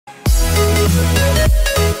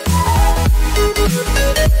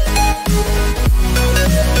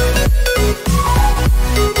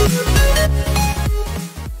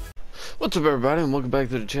What's up, everybody, and welcome back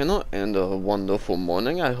to the channel, and a wonderful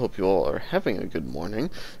morning. I hope you all are having a good morning.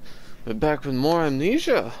 We're back with more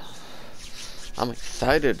Amnesia. I'm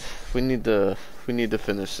excited. We need to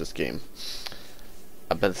finish this game.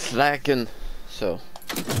 I've been slacking, so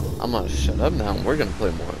I'm gonna shut up now and we're gonna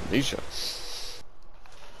play more Amnesia.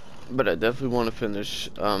 But I definitely want to finish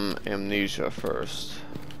Amnesia first.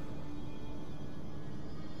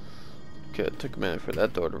 Okay, it took a minute for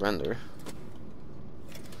that door to render.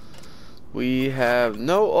 We have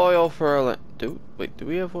no oil for our do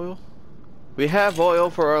we have oil? We have oil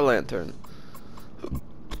for our lantern.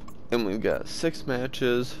 And we've got 6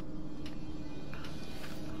 matches.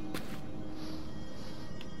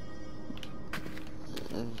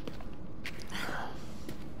 I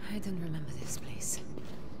don't remember this place.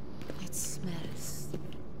 It smells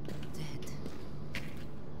dead.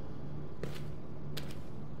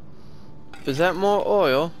 Is that more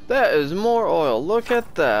oil? That is more oil. Look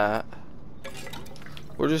at that.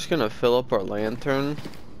 We're just gonna fill up our lantern.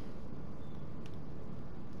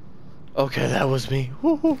 Okay, that was me.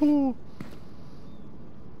 Woo-hoo-hoo.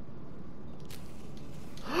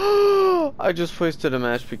 I just wasted a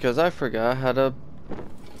match because I forgot how to.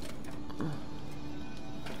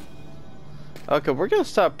 Okay, we're gonna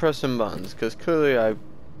stop pressing buttons because clearly I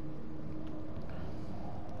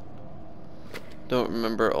don't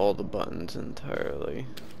remember all the buttons entirely.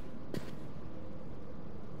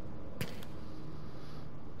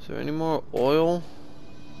 Is there any more oil?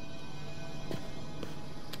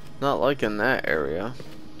 Not like in that area.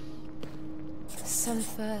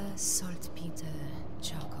 Sulfur, saltpeter,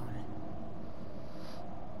 charcoal.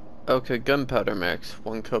 Okay, gunpowder mix.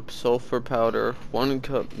 1 cup sulfur powder, 1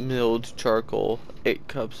 cup milled charcoal, 8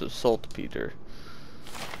 cups of saltpeter.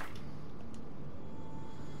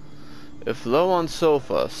 If low on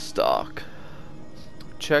sulfur, stock.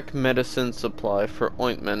 Check medicine supply for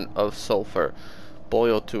ointment of sulfur.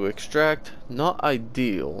 Boil to extract. Not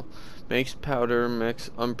ideal. Makes powder mix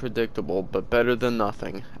unpredictable, but better than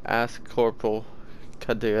nothing. Ask Corporal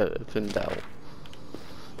Kadevindel.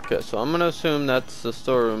 Okay, so I'm gonna assume that's the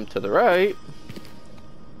storeroom to the right.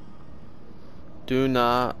 Do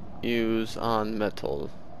not use on metal.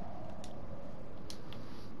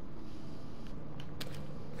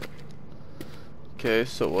 Okay,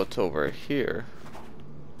 so what's over here?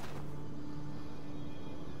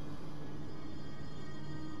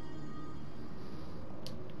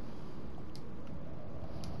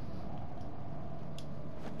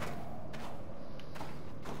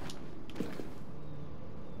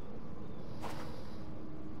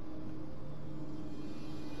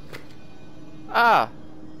 Ah!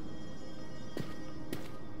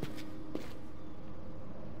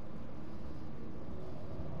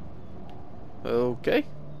 Okay.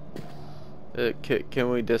 Can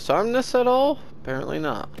we disarm this at all? Apparently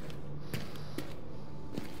not.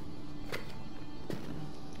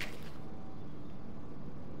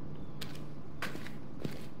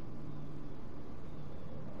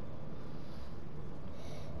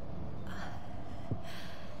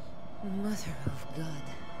 Mother of God.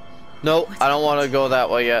 Nope, I don't want to go that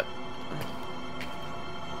way yet.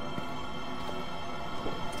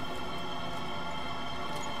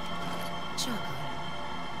 Charcoal.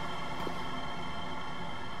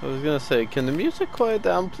 I was gonna say, can the music quiet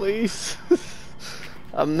down, please?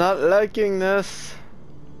 I'm not liking this.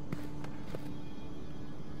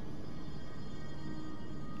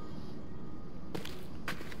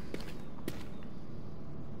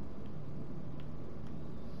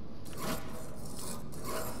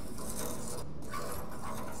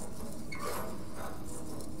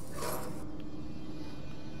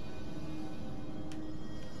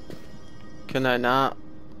 Can I not?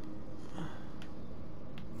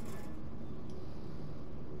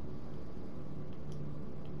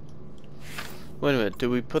 Wait a minute, do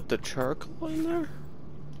we put the charcoal in there?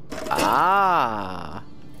 Ah!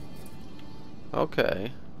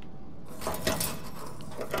 Okay.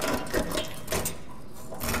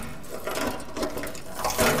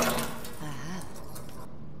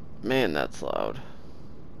 Man, that's loud.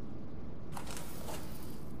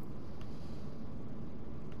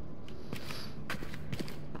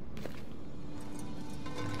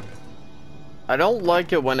 I don't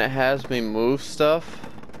like it when it has me move stuff.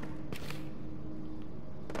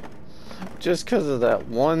 Just because of that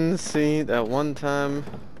one scene, that one time.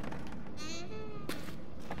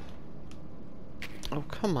 Oh,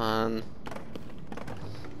 come on.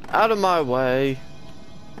 Out of my way.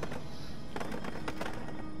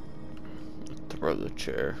 Throw the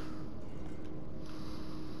chair.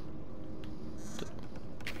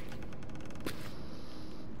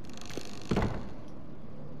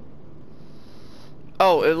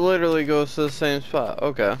 Oh, it literally goes to the same spot.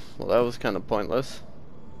 Okay. Well, that was kind of pointless.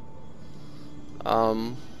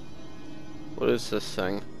 What is this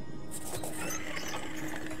thing?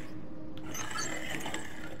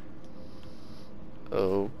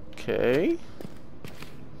 Okay.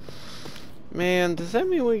 Man, does that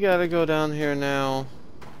mean we gotta go down here now?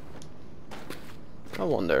 I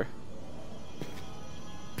wonder.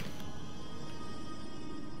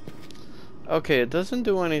 Okay, it doesn't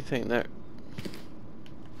do anything there.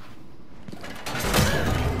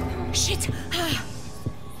 Shit!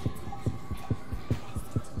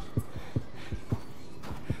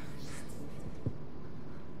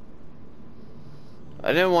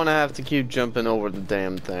 I didn't want to have to keep jumping over the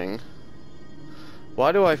damn thing.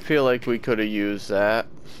 Why do I feel like we could have used that?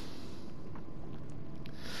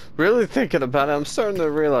 Really thinking about it, I'm starting to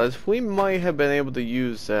realize we might have been able to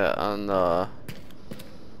use that on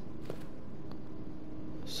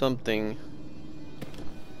something.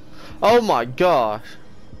 Oh my gosh!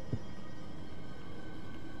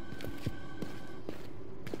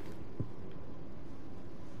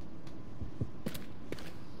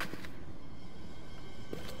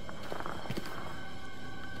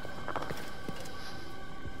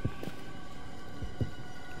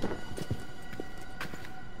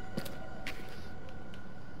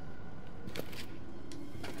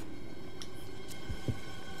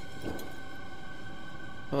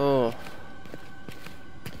 Oh.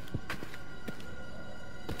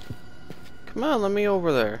 Come on, let me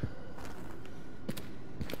over there.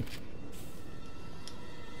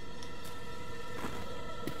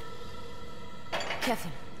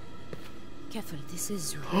 Careful. Careful, this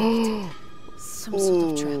is rigged. Some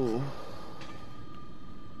sort of trap.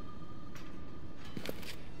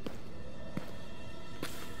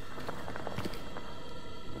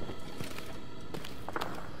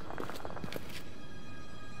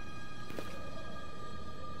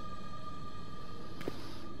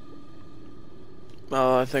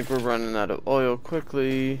 Oh, I think we're running out of oil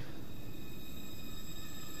quickly.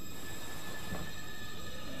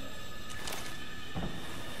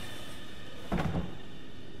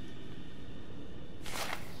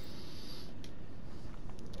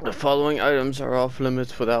 The following items are off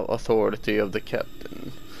limits without authority of the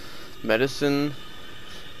captain. Medicine,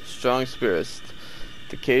 strong spirits.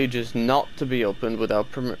 The cage is not to be opened without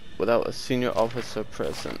a senior officer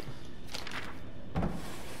present.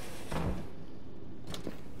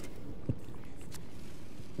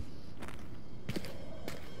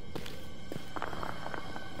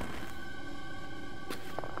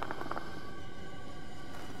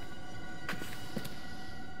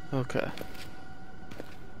 Okay. At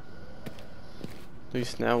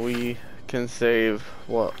least now we can save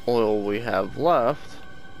what oil we have left.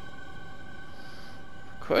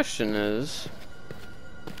 Question is,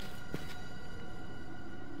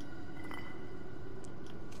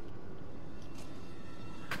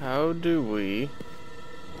 how do we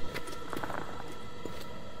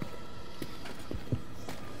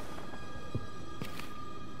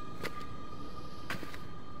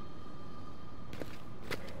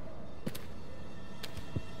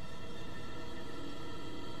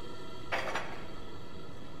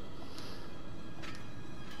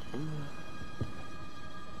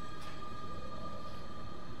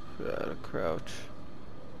gotta crouch?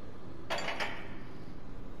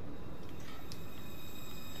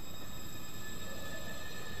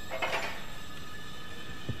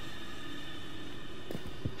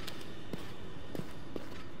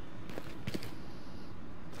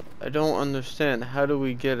 I don't understand. How do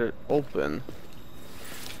we get it open?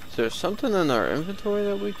 Is there something in our inventory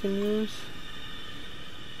that we can use?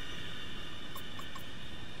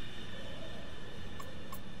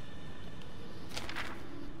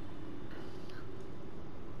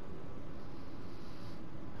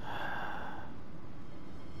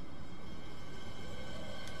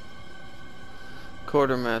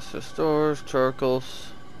 Quartermaster stores,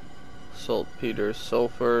 charcoals, saltpeter,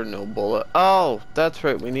 sulfur, no bullet. Oh, that's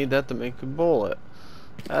right, we need that to make the bullet.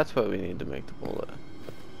 That's what we need to make the bullet.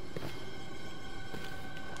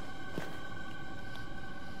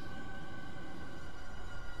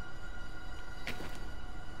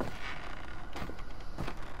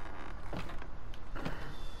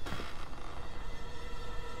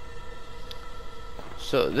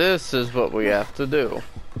 So this is what we have to do.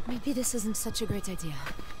 Maybe this isn't such a great idea.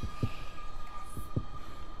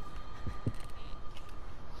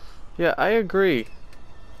 Yeah, I agree.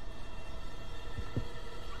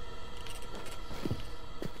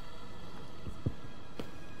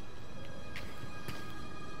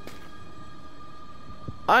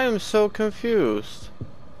 I am so confused.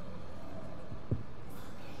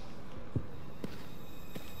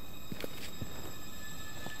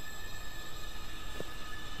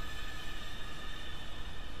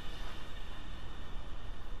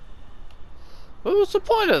 What was the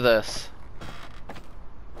point of this?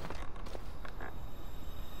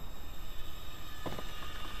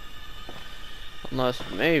 Unless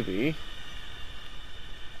maybe...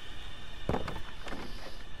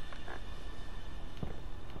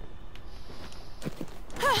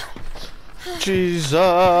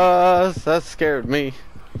 Jesus, that scared me.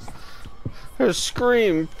 Her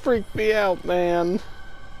scream freaked me out, man.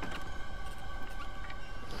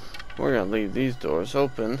 We're gonna leave these doors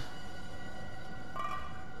open.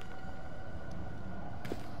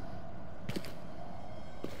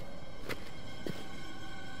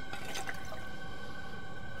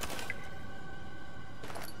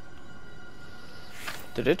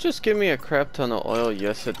 Did it just give me a crap ton of oil?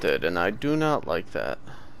 Yes, it did, and I do not like that.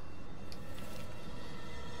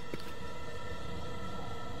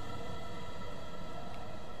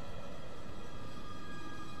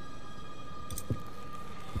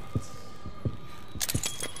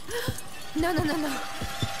 No, no, no, no.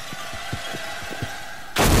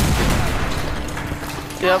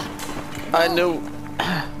 Yep, I knew.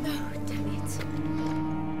 No, damn it.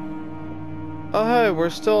 Oh hey, we're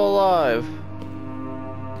still alive.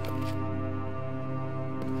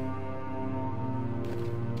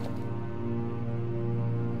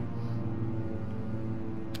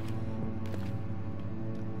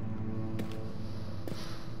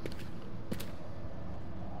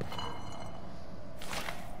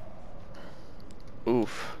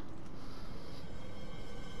 Oof.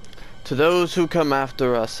 To those who come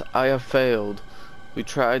after us, I have failed. We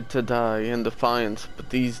tried to die in defiance, but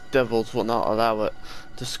these devils will not allow it.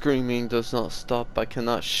 The screaming does not stop. I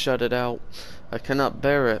cannot shut it out. I cannot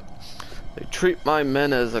bear it. They treat my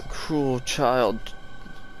men as a cruel child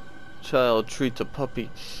treats a puppy,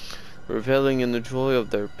 reveling in the joy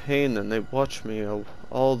of their pain, and they watch me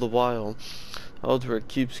all the while. Aldrich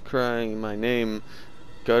keeps crying my name.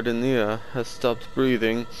 Gardenia has stopped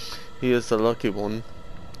breathing. He is the lucky one.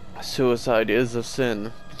 Suicide is a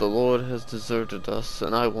sin, but the Lord has deserted us,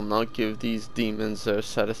 and I will not give these demons their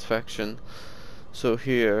satisfaction. So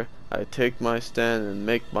here, I take my stand and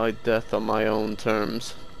make my death on my own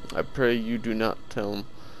terms. I pray you do not tell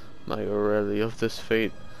my Aurelie of this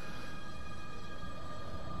fate.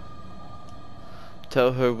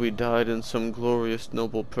 Tell her we died in some glorious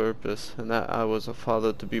noble purpose, and that I was a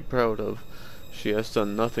father to be proud of. She has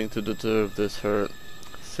done nothing to deserve this hurt.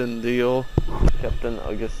 Cindio, Captain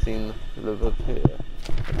Augustine Levapier.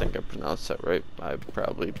 I think I pronounced that right. I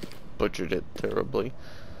probably butchered it terribly.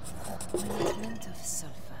 Ointment of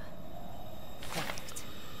sulfur. Correct.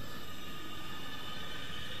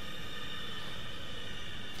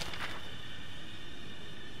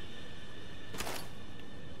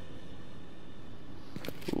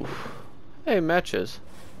 Oof. Hey, matches.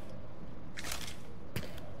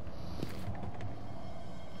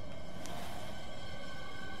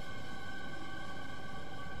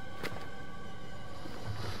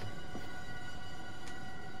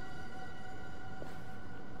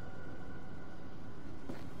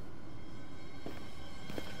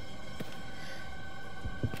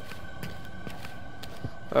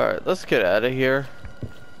 Alright, let's get out of here.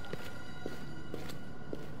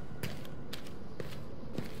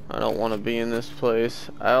 I don't want to be in this place.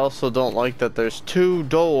 I also don't like that there's 2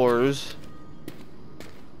 doors.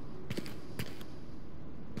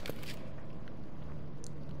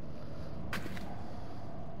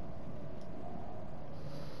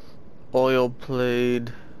 Oil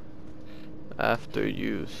played after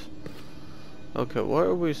use. Okay, what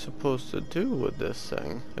are we supposed to do with this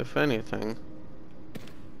thing, if anything?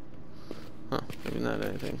 Huh, maybe not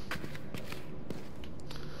anything.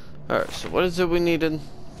 Alright, so what is it we needed?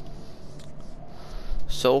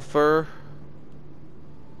 Sulfur.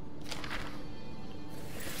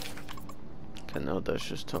 Okay, no, that's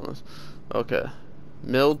just telling us. Okay.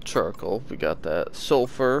 Milled charcoal, we got that.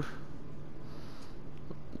 Sulfur.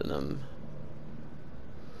 Then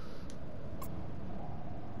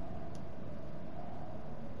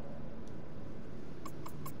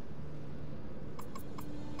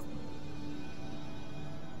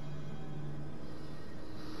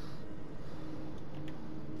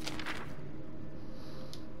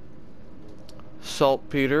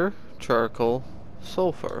saltpeter, charcoal,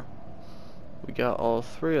 sulfur. We got all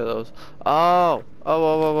 3 of those. Oh! Oh,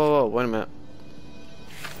 whoa, wait a minute.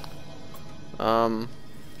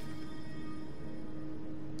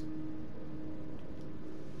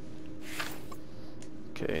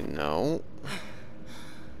 Okay, no.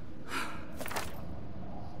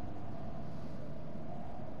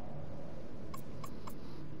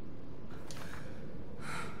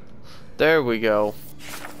 There we go.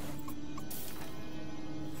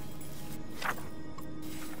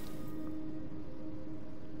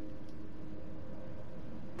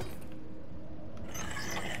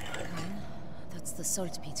 the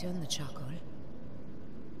saltpeter and the charcoal.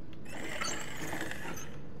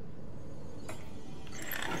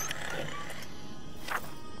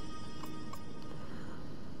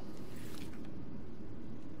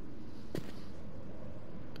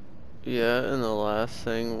 Yeah, and the last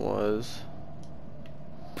thing was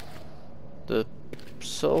the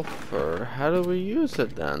sulfur. How do we use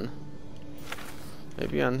it then?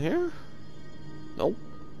 Maybe on here? Nope.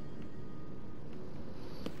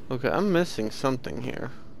 Okay, I'm missing something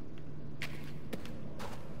here.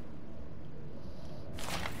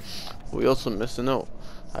 We also missed a note.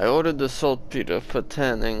 I ordered the saltpeter for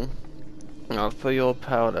tanning, not for your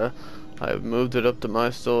powder. I have moved it up to my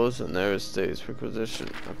stores and there it stays requisition.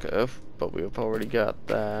 Okay, but we have already got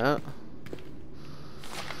that.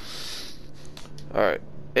 Alright.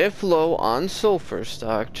 If low on sulfur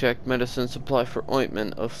stock, check medicine supply for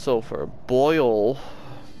ointment of sulfur. Boil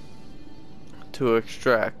to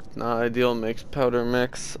extract. Not ideal, makes powder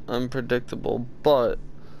mix unpredictable, but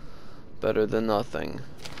better than nothing.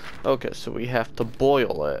 Okay, so we have to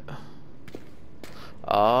boil it.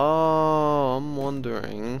 Oh, I'm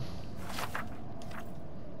wondering.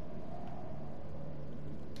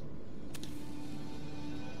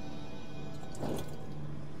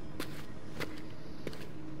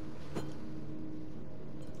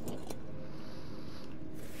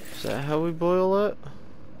 Is that how we boil it?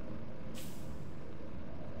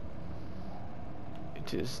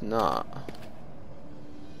 It is not.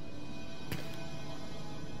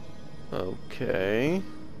 Okay.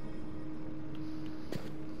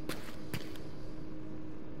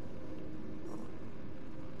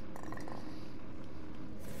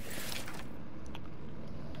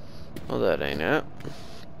 Well, that ain't it.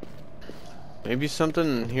 Maybe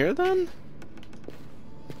something in here then?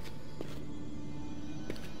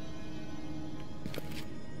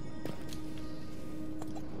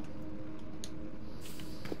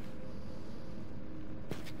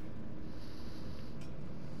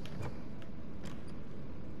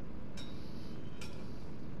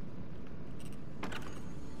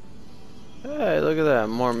 Hey, look at that,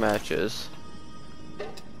 more matches.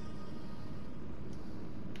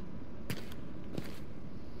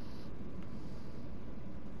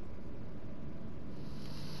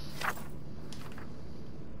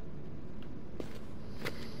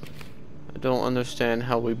 I don't understand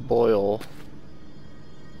how we boil.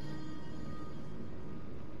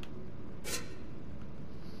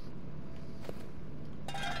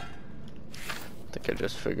 I think I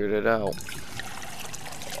just figured it out.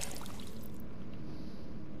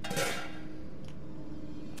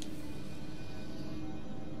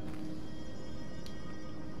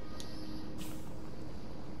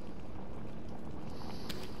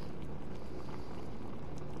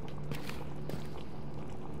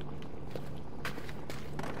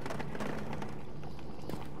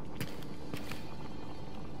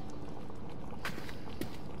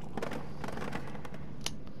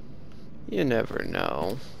 You never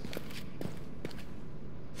know.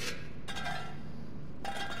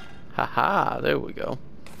 Haha, there we go.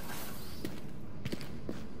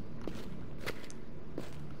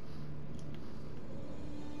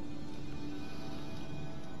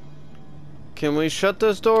 Can we shut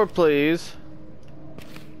this door, please?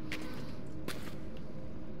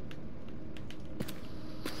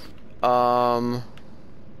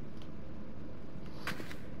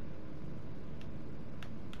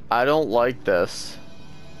 I don't like this.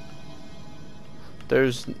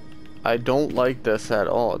 I don't like this at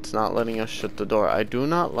all. It's not letting us shut the door. I do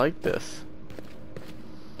not like this.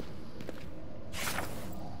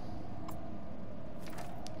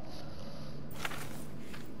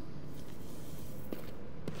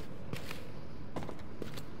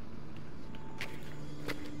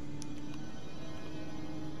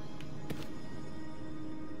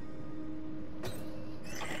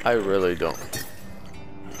 I really don't.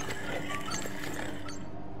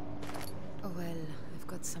 Oh well, I've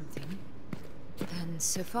got something. And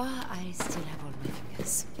so far, I still have all my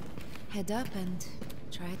fingers. Head up and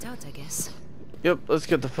try it out, I guess. Yep, let's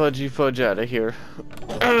get the fudgy fudge out of here.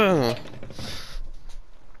 And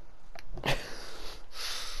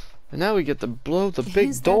now we get to blow the big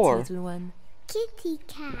Who's door. that little one? Kitty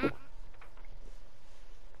cat.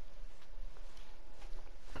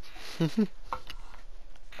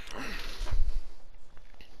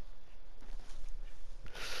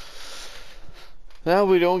 Now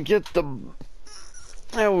we don't get the...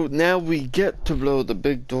 Now we get to blow the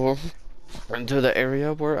big door into the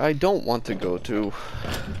area where I don't want to go to.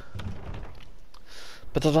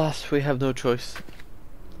 But alas, we have no choice.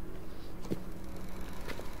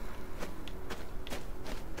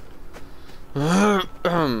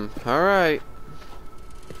 Alright.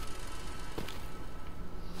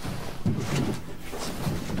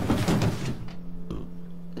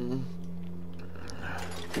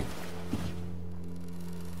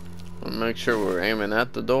 make sure we're aiming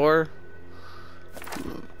at the door.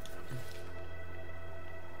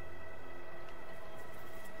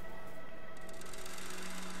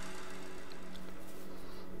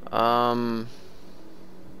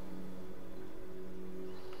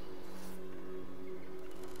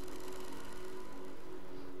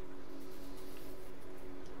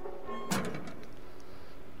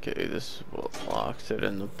 Okay, this is what locks it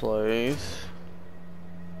into place.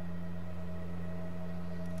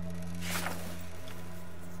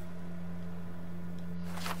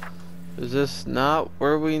 Is this not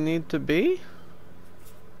where we need to be? Need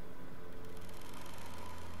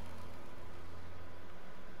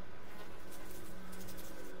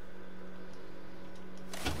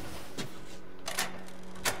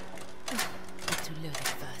to load it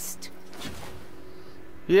first.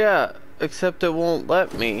 Yeah, except it won't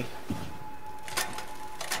let me.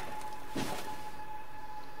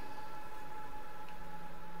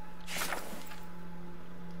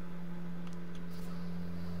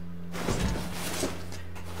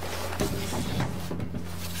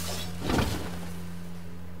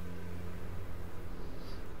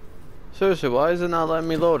 Seriously, why is it not letting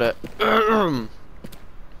me load it? I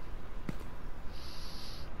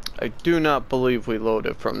do not believe we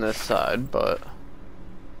loaded from this side, but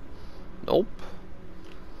nope.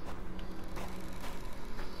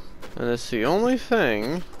 And it's the only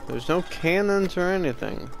thing. There's no cannons or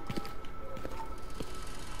anything.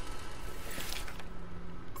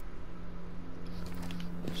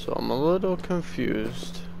 So I'm a little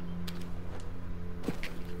confused.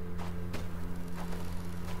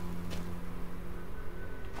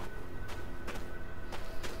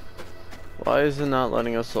 Why is it not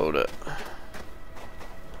letting us load it?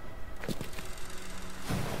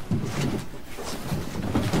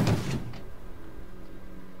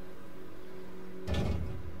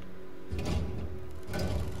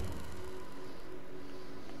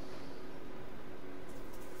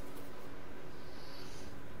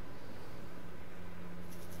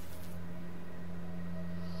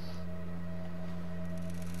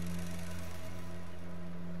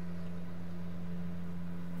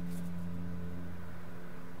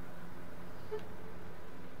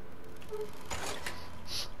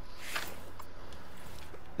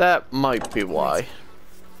 That might be why.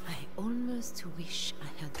 I almost wish I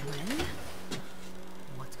had one.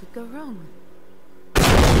 What could go wrong?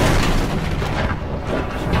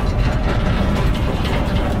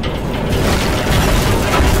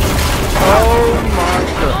 Oh my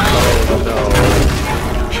god.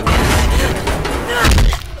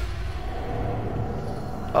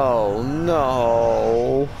 Oh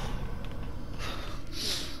no.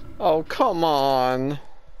 Oh, come on.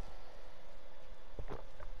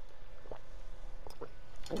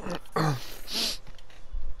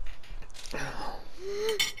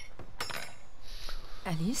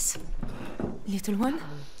 Alice? Little one?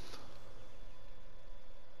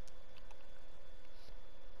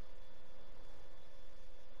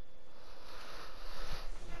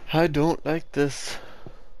 I don't like this.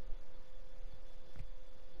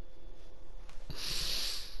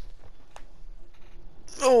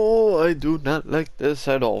 Oh, I do not like this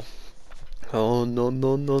at all. Oh, no,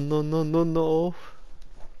 no, no, no, no, no, no.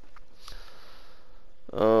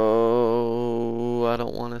 Oh, I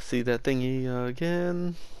don't want to see that thingy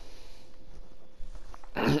again.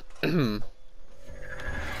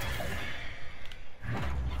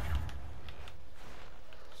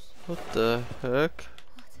 What the heck?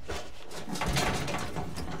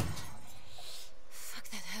 Fuck,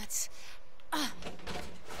 that hurts. Ah.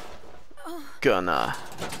 Oh, Gonna.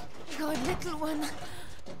 God, little one.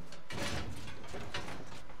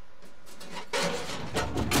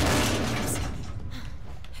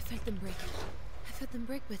 I felt them break. I felt them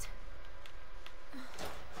break, but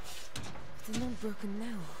they're not broken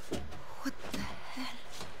now. What the hell?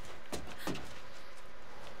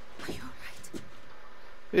 Are you alright?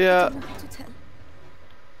 Yeah. I don't know how to tell.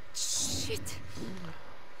 Shit.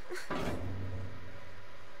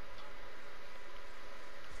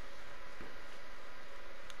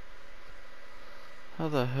 How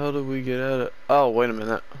the hell did we get at it? Oh, wait a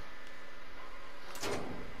minute.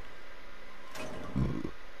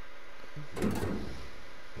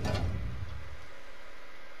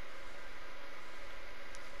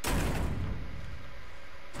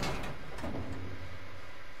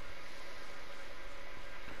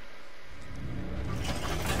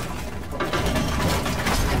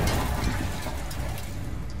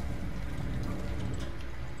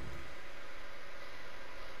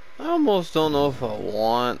 I almost don't know if I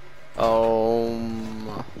want.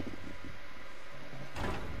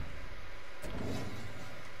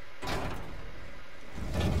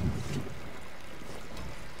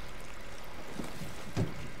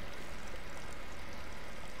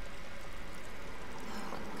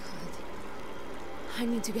 I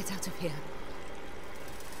need to get out of here.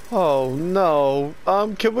 Oh no.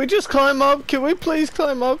 Can we just climb up? Can we please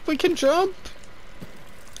climb up? We can jump.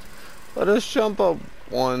 Let us jump up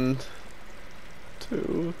 1,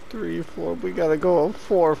 2, 3, 4. We gotta go up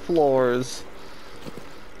 4 floors.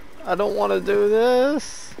 I don't want to do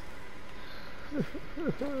this.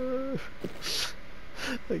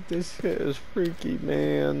 Like, this shit is freaky,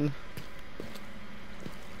 man.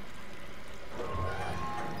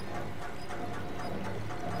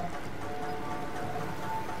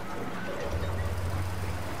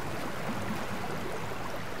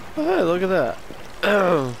 Oh, hey, look at that.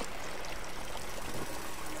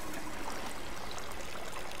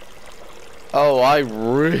 Oh, I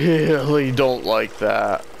really don't like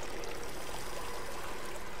that.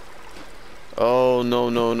 Oh, no,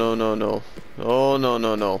 no, no, no, no. Oh, no,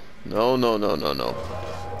 no, no. No, no, no, no, no.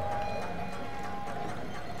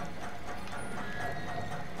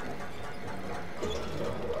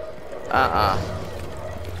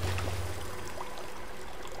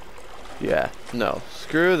 Yeah, no.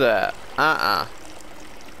 Screw that.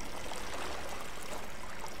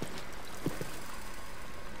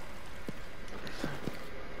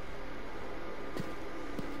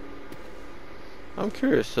 I'm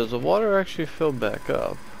curious, does the water actually fill back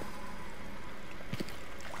up?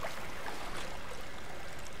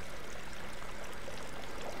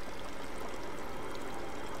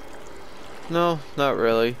 No, not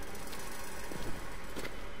really.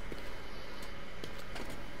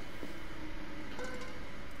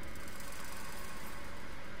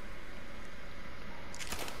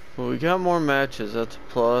 Well, we got more matches, that's a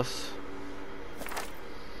plus.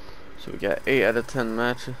 So we got 8 out of 10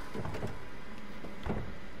 matches.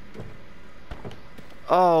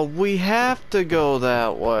 Oh, we have to go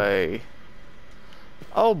that way.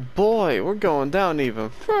 Oh boy, we're going down even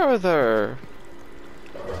further.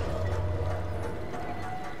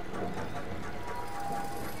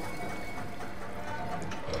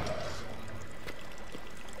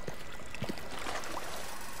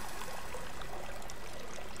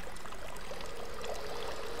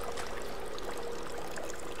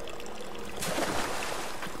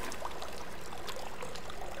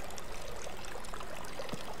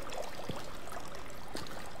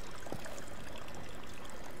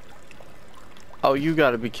 Oh, you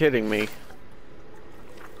gotta be kidding me.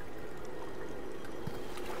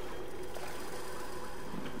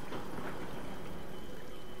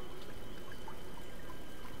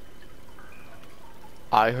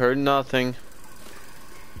 I heard nothing.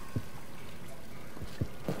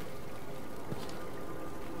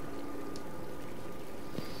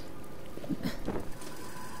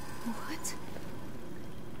 What?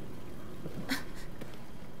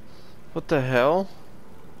 What the hell?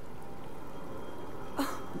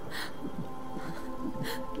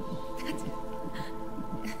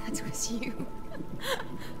 That was you.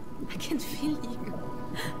 I can feel you.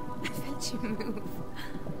 I felt you move.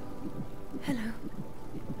 Hello.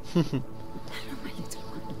 Hello, my little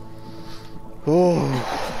one. Oh.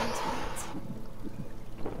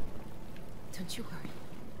 Don't you worry.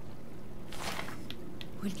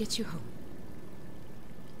 We'll get you home.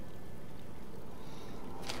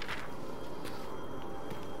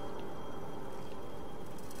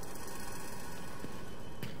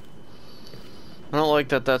 I don't like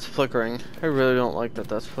that that's flickering. I really don't like that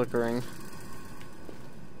that's flickering.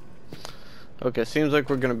 Okay, seems like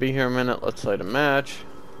we're gonna be here a minute. Let's light a match.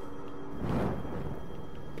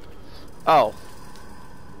 Oh.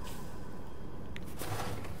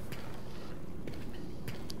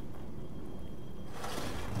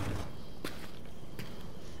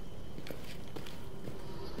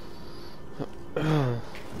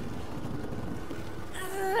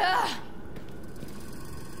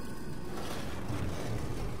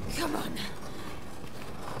 Come on.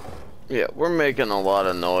 Yeah, we're making a lot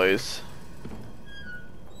of noise.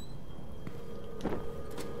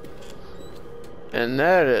 And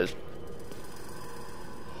that is...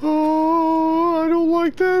 Oh, I don't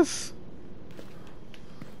like this.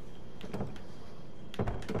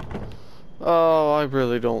 Oh, I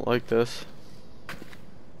really don't like this.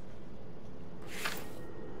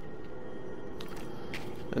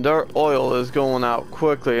 And our oil is going out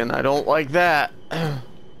quickly, and I don't like that.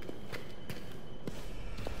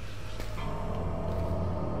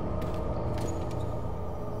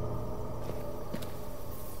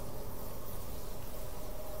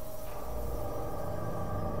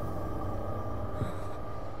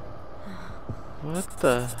 What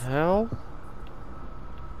the hell?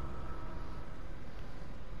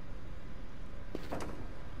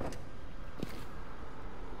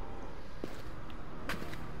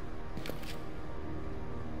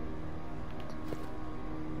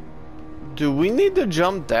 Do we need to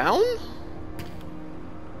jump down?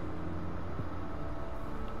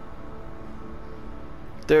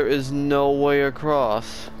 There is no way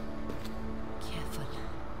across. Careful.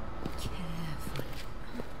 Careful.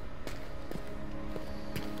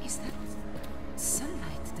 Is that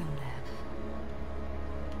sunlight down there?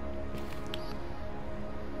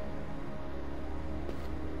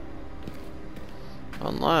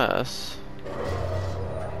 Unless...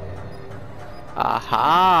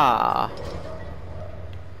 Aha!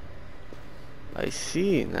 I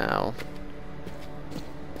see now.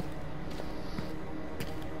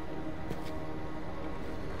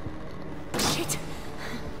 Shit!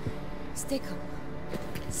 Stay calm.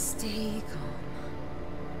 Stay calm.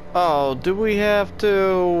 Oh, do we have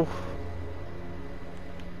to...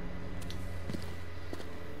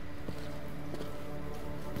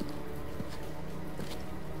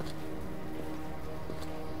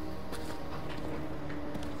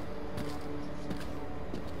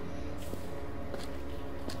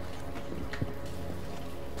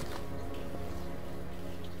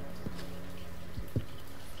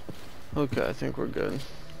 Okay, I think we're good.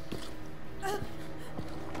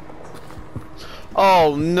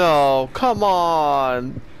 Oh no, come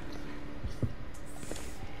on!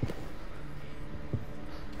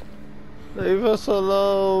 Leave us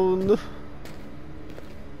alone!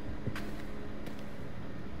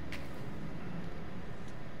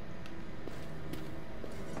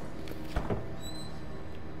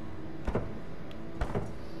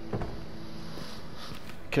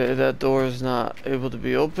 Okay, that door is not able to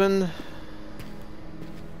be opened.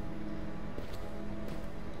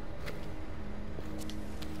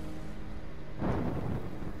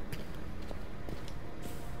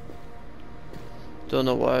 Don't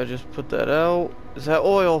know why I just put that out. Is that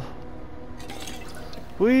oil?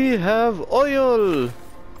 We have oil!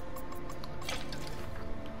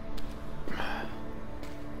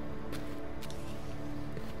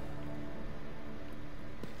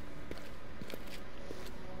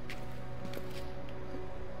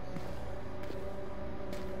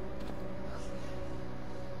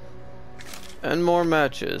 And more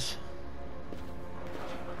matches.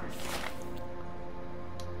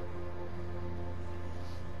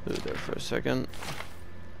 There for a second.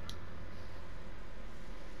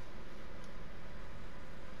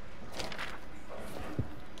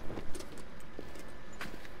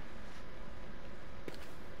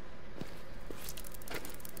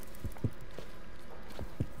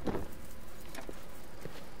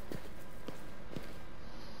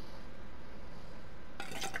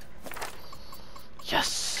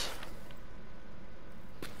 Yes.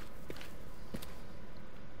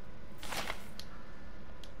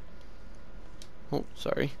 Oh,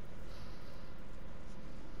 sorry.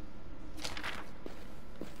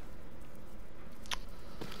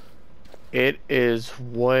 It is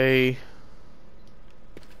way...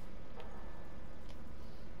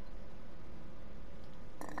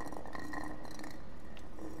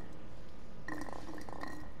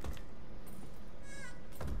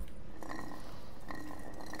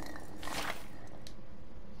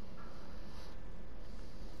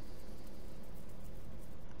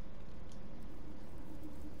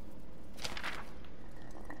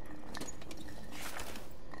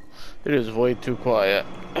 It is way too quiet.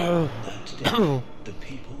 That day, the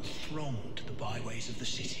people thronged the byways of the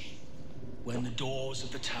city. When the doors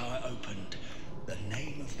of the tower opened, the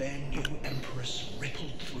name of their new empress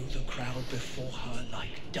rippled through the crowd before her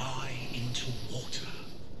like dye into water.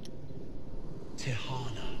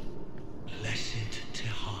 Tihana, blessed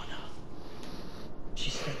Tihana. She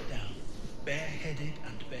stepped down, bareheaded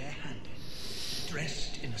and barehanded,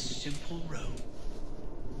 dressed in a simple robe,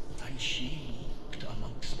 and she walked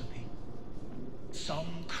amongst the people.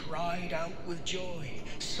 Some cried out with joy,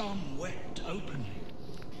 some wept openly.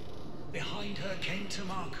 Behind her came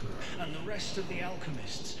Tamaku and the rest of the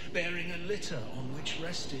alchemists, bearing a litter on which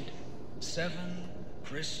rested 7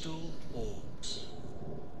 crystal orbs.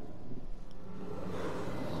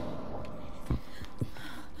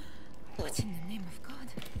 What in the name of God?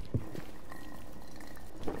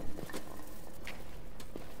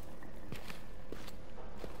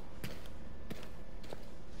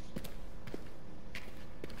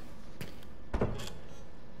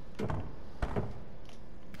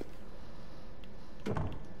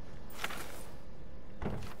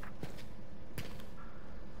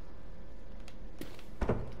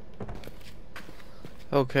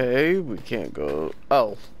 Okay, we can't go.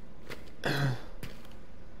 Oh. I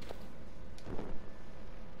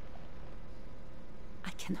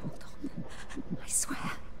can hold on. I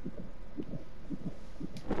swear.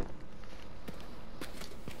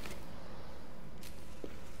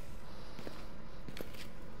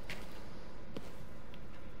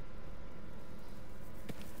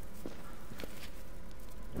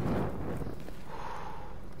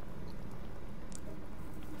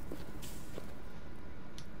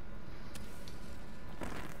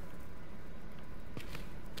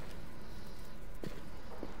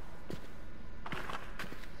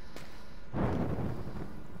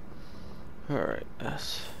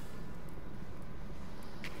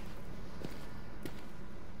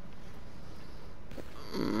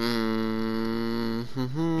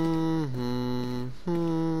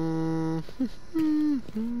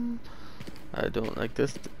 don't like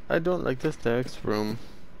this. I don't like this next room.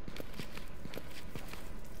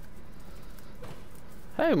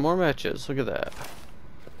 Hey, more matches. Look at that.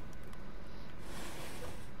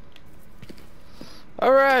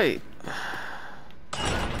 All right.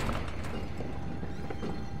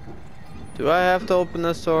 Do I have to open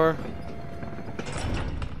this door?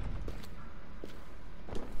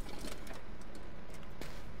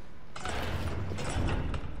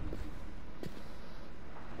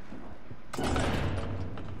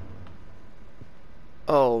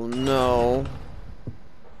 Oh no.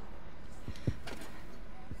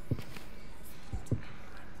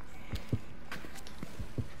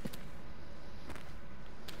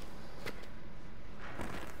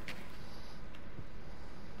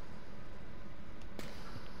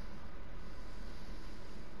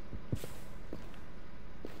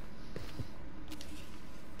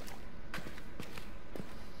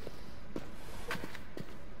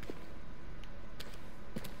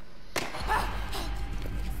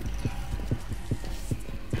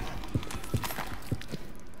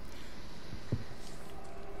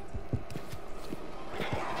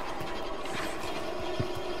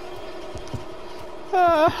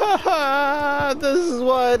 This is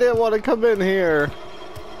why I didn't want to come in here.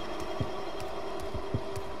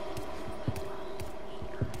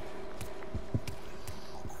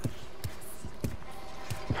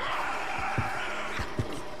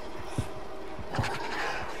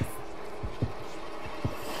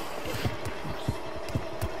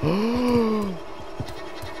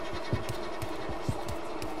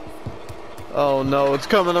 Oh no, it's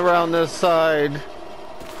coming around this side.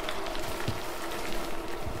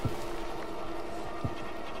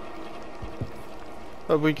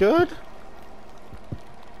 Are we good?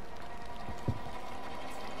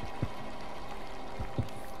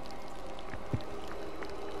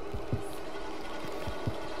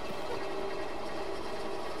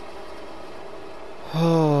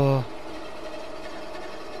 Oh.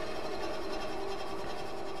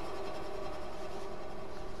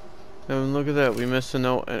 And look at that, we missed a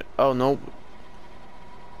note. Oh, nope.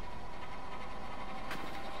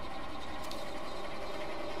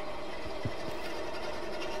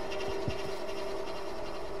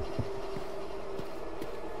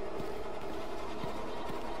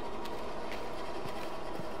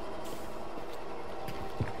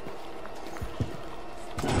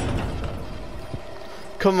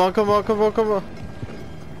 Come on, come on, come on, come on.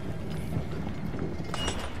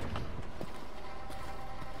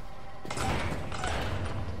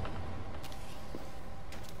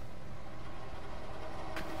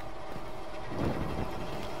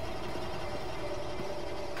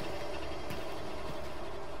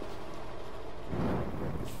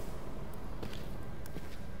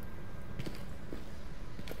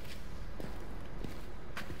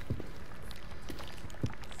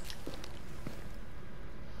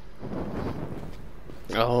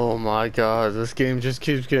 Oh my god, this game just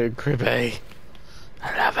keeps getting creepy.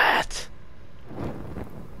 I love it.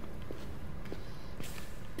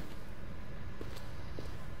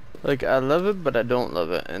 Like, I love it, but I don't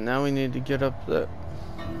love it. And now we need to get up there.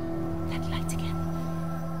 That light again.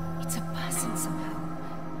 It's a person somehow.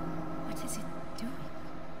 What is it doing?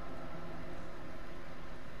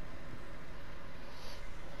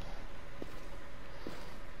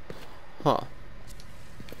 Huh.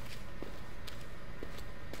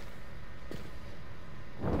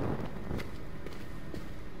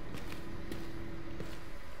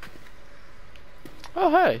 Oh,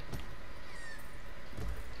 hey.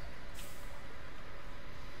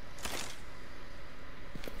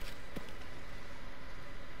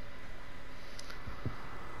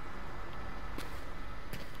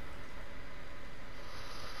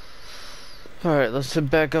 Alright, let's head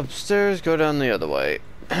back upstairs, go down the other way.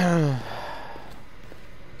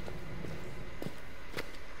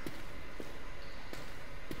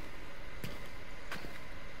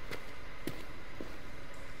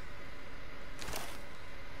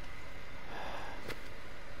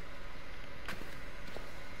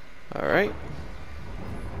 Alright.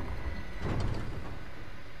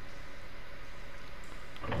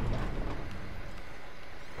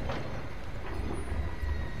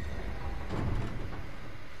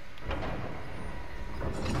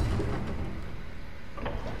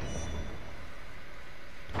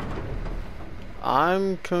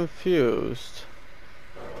 I'm confused.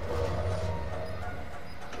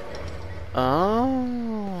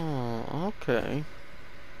 Oh, okay.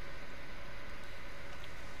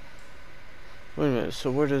 Wait a minute, so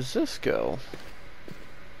where does this go?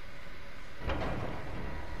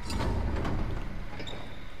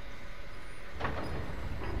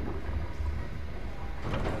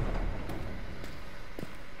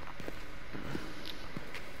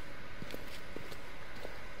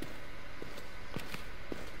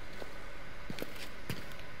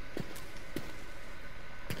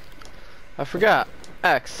 I forgot.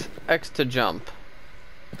 X. X to jump.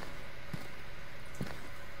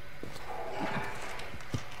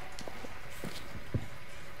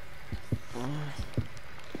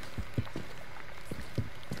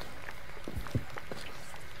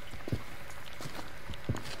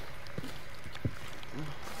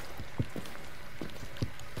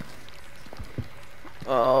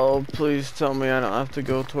 Oh, please tell me I don't have to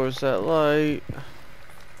go towards that light.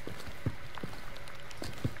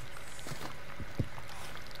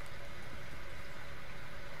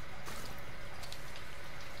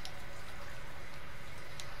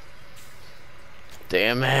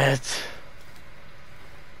 Damn it.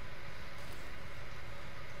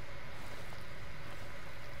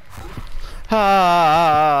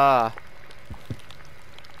 Ah.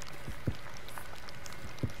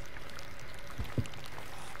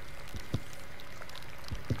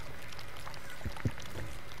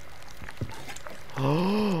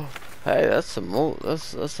 Oh, hey, that's some old.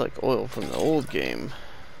 That's like oil from the old game.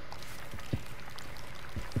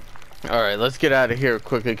 All right, let's get out of here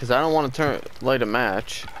quickly because I don't want to light a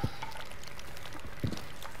match,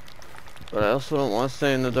 but I also don't want to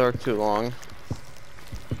stay in the dark too long.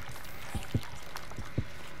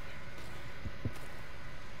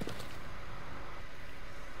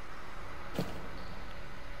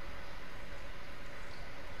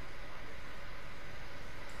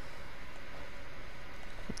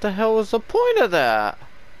 What the hell was the point of that?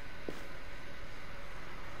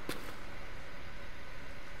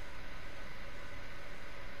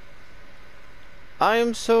 I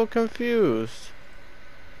am so confused.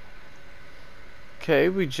 Okay,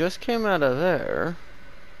 we just came out of there.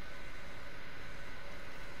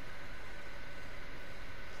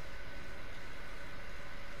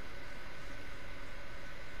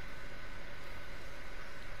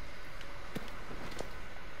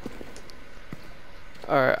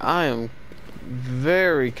 Alright, I am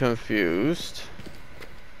very confused.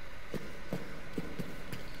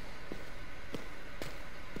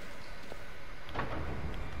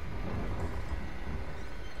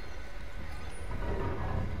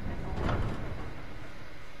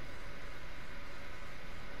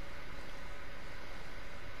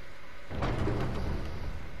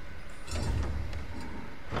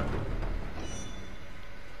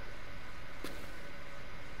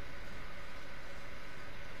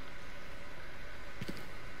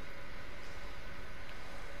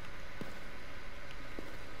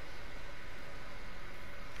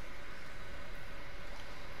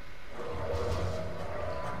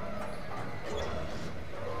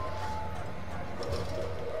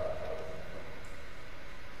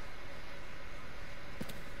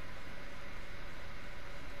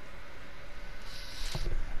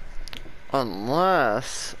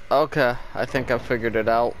 Unless... Okay, I think I figured it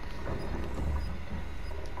out.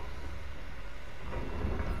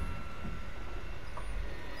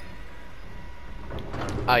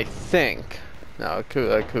 I think. Now, I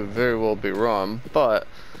could very well be wrong, but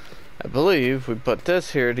I believe we put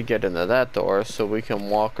this here to get into that door so we can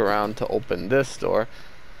walk around to open this door,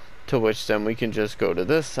 to which then we can just go to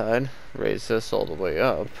this side, raise this all the way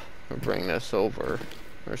up, or bring this over,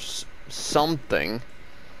 or something.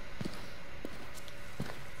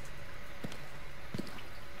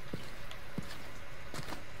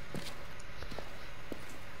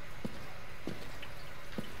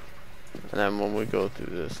 And then when we go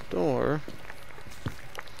through this door,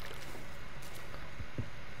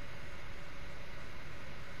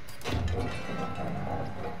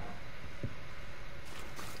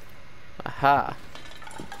 aha.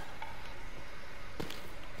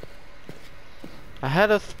 I had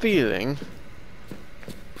a feeling.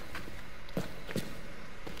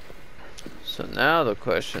 So now the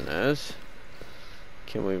question is,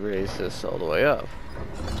 can we raise this all the way up?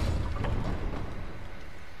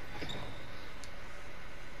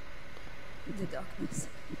 The darkness.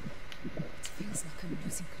 It feels like I'm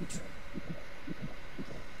losing control.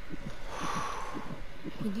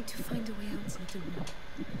 We need to find a way out into the room.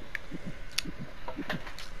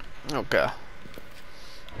 Okay.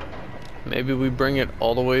 Maybe we bring it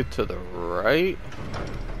all the way to the right?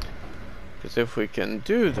 Because if we can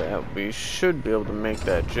do that, we should be able to make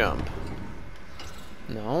that jump.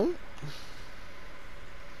 No?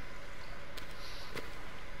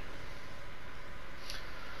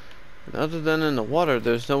 Other than in the water,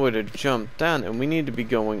 there's no way to jump down, and we need to be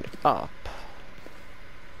going up.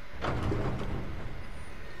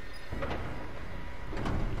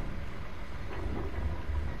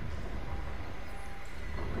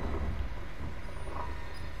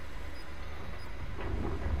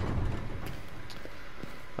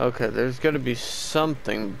 Okay, there's got to be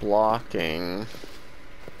something blocking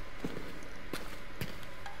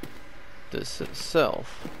this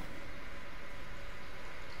itself.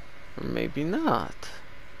 Or maybe not.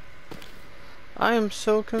 I am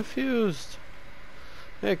so confused.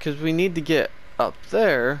 Yeah, because we need to get up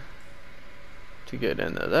there to get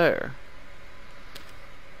into there.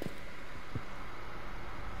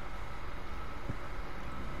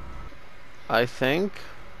 I think.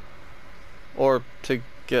 Or to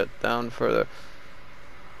get down further.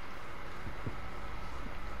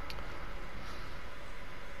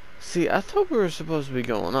 See, I thought we were supposed to be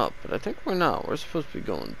going up, but I think we're not. We're supposed to be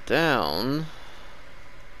going down.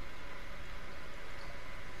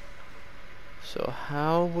 So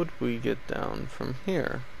how would we get down from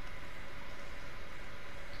here?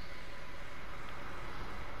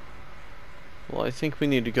 Well, I think we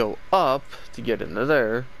need to go up to get into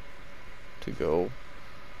there. To go,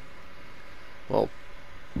 well,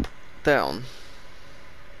 down.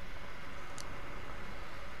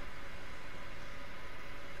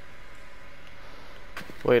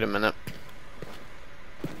 Wait a minute.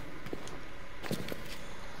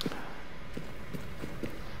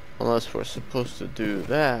 Unless we're supposed to do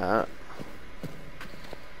that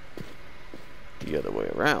the other way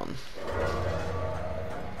around.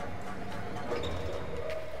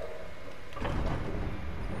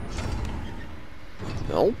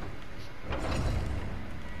 Nope.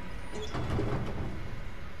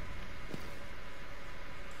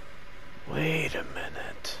 Wait a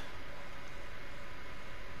minute.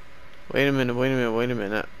 Wait a minute, wait a minute, wait a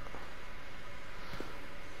minute.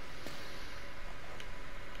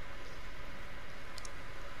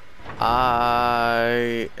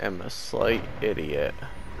 I am a slight idiot.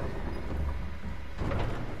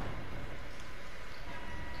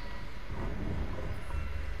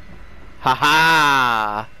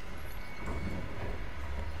 Haha!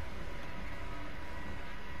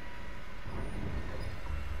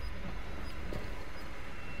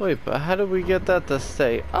 Wait, but how do we get that to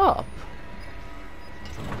stay up?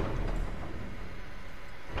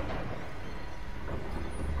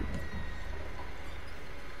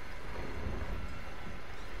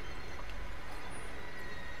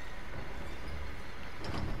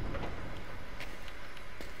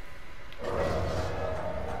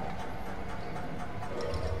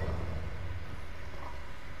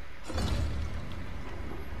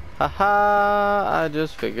 Haha, I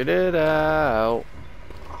just figured it out.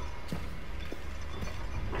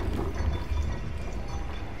 I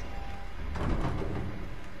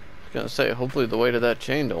was gonna say, hopefully the weight of that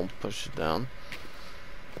chain don't push it down.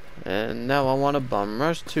 And now I want to bum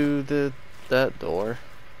rush to that door.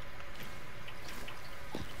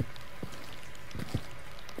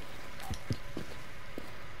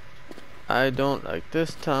 I don't like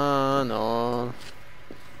this tunnel.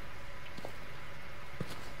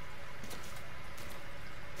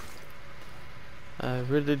 I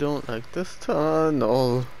really don't like this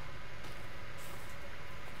tunnel.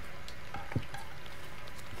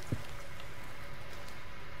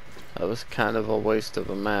 That was kind of a waste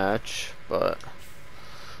of a match, but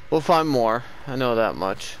we'll find more. I know that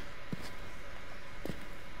much.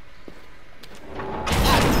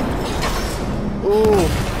 Ooh.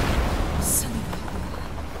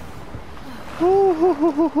 Ooh, hoo,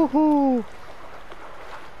 hoo, hoo, hoo, hoo.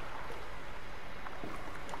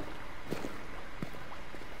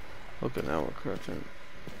 Okay, now we're crouching.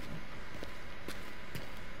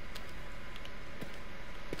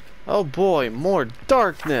 Oh boy, more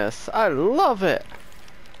darkness! I love it!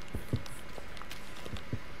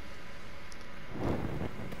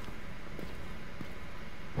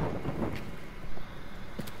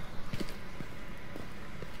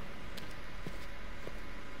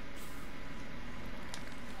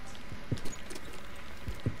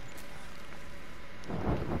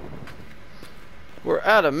 We're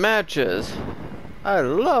out of matches. I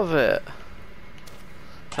love it.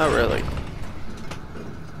 Not really.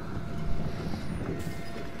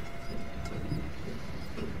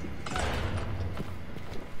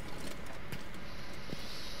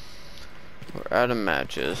 We're out of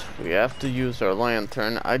matches. We have to use our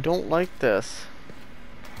lantern. I don't like this.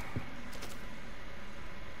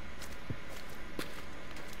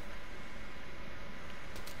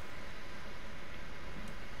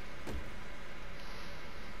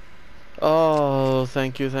 Oh,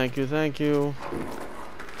 thank you, thank you, thank you.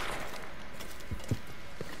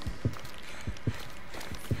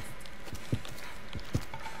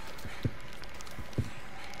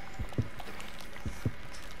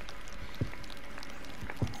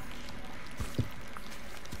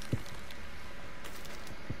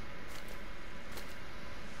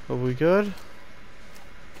 Are we good?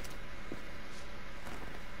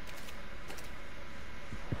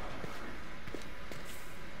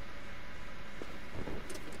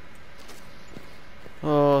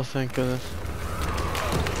 thank goodness.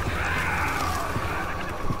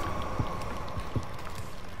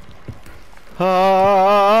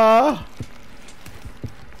 Ah!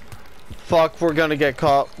 Fuck, we're gonna get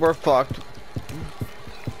caught. We're fucked.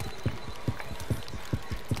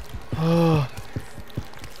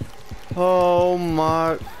 Oh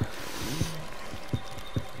my.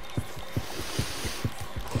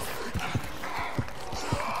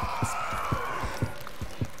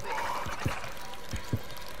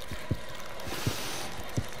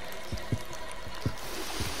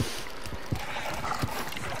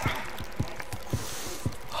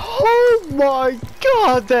 Oh my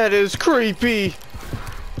god, that is creepy.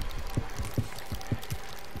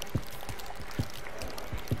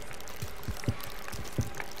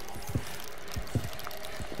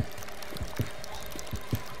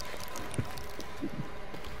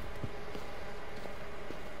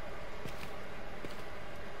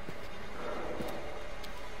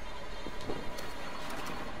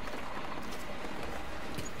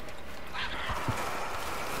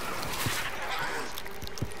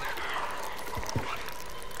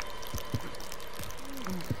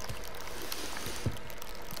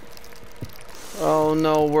 Oh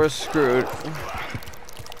no, we're screwed.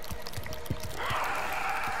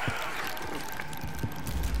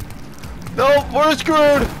 Nope, we're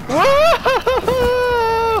screwed.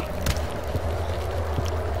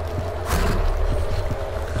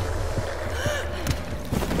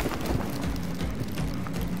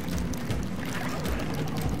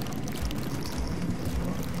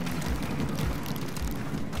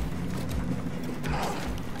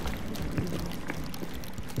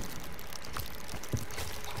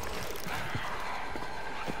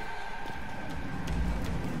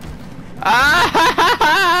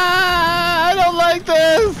 I don't like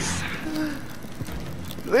this.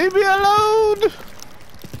 Leave me alone.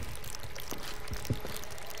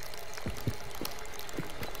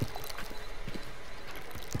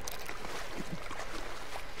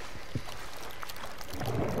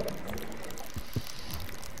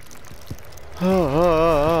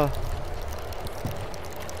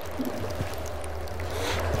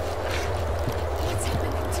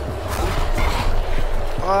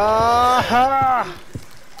 Ah!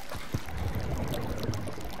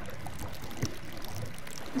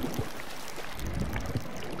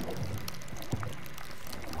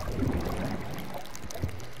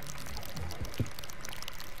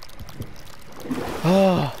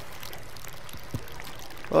 Oh.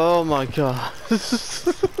 Oh my god.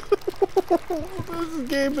 This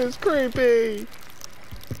game is creepy.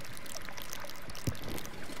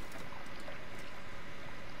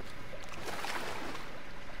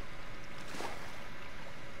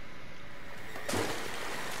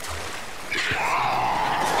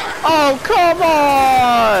 Oh, come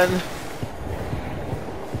on!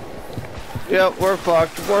 Yep, we're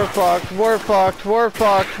fucked, we're fucked, we're fucked, we're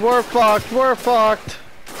fucked, we're fucked, we're fucked.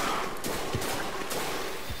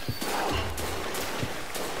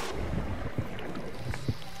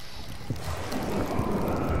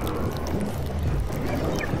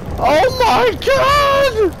 Oh my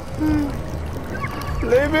god!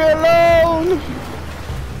 Leave me alone!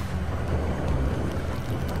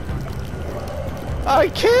 I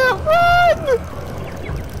can't run!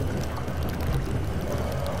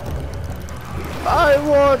 I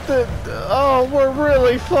want it. Oh, we're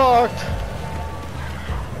really fucked.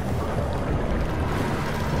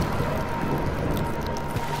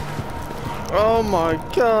 Oh my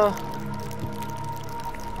god.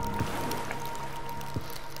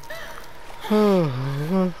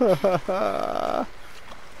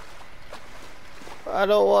 I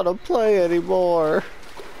don't want to play anymore.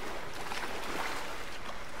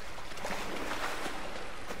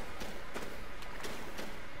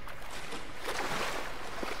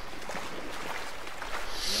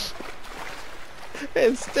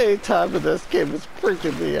 It's daytime and this game is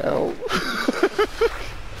freaking me out.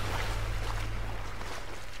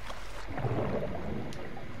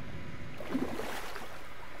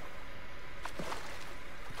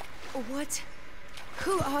 What?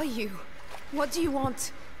 Who are you? What do you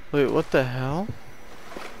want? Wait, what the hell?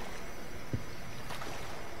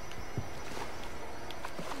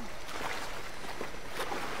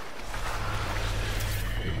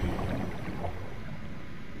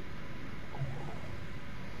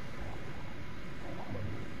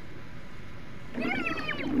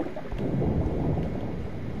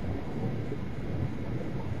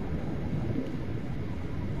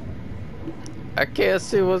 I can't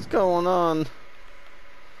see what's going on.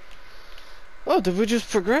 Oh, did we just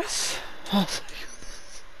progress? Oh,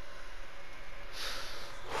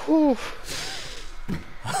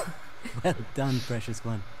 Well done, precious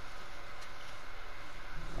one.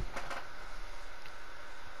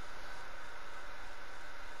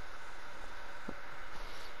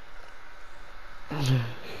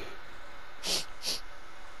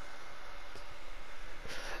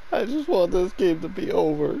 I just want this game to be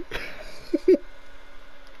over.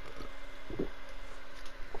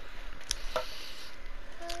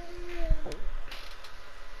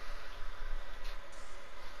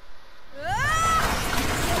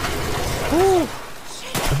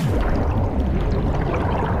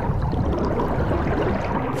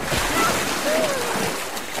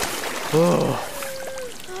 Oh.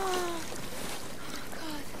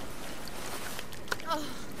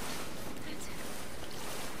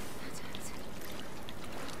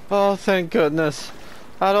 Oh, thank goodness.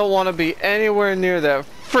 I don't want to be anywhere near that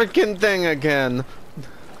freaking thing again.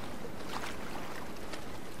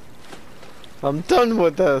 I'm done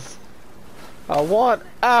with this. I want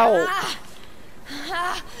out.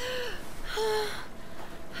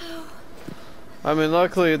 I mean,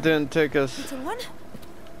 luckily it didn't take us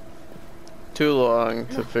too long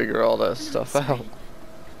to figure all that stuff out.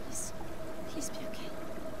 Please be okay.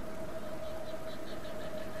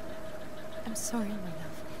 I'm sorry, my love.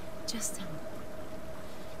 Just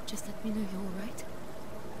let me know you're all right.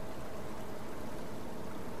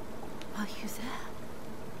 Are you there,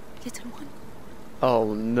 little one?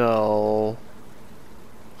 Oh no.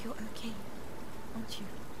 You're okay, aren't you?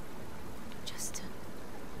 Just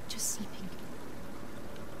sleeping.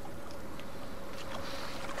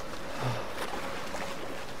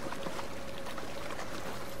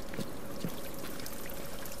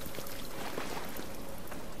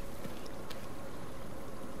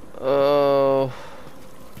 Oh.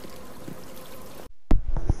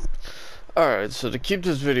 Alright, so to keep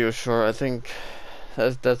this video short, I think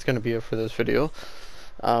that's gonna be it for this video.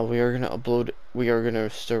 We are gonna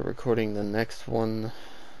start recording the next one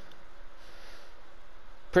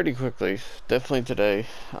pretty quickly. Definitely today.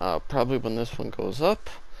 Probably when this one goes up.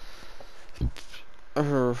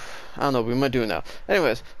 Or, I don't know, we might do it now.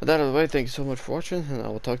 Anyways, with that out of the way, thank you so much for watching, and I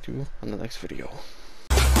will talk to you on the next video.